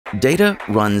Data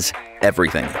runs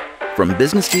everything, from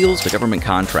business deals to government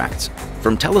contracts,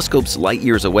 from telescopes light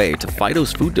years away to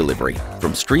Fido's food delivery,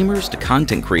 from streamers to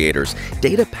content creators.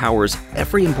 Data powers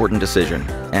every important decision,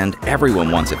 and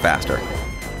everyone wants it faster.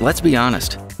 Let's be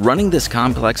honest, running this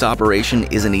complex operation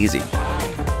isn't easy.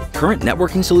 Current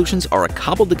networking solutions are a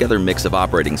cobbled-together mix of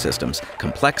operating systems,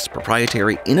 complex,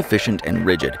 proprietary, inefficient, and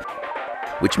rigid,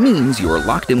 which means you are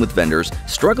locked in with vendors,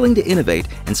 struggling to innovate,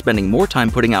 and spending more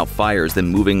time putting out fires than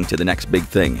moving to the next big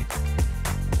thing.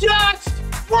 Just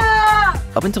work!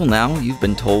 Up until now, you've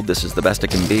been told this is the best it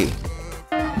can be.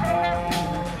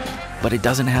 But it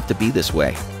doesn't have to be this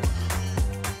way.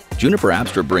 Juniper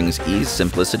Apstra brings ease,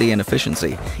 simplicity, and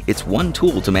efficiency. It's one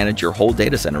tool to manage your whole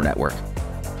data center network.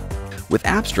 With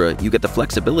Apstra, you get the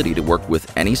flexibility to work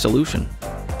with any solution,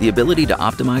 the ability to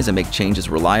optimize and make changes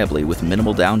reliably with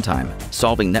minimal downtime,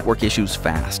 solving network issues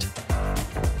fast.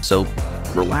 So,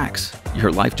 relax,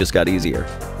 your life just got easier.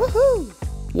 Woohoo!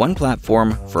 One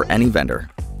platform for any vendor,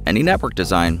 any network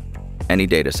design, any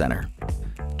data center.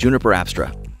 Juniper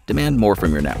Apstra. Demand more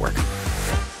from your network.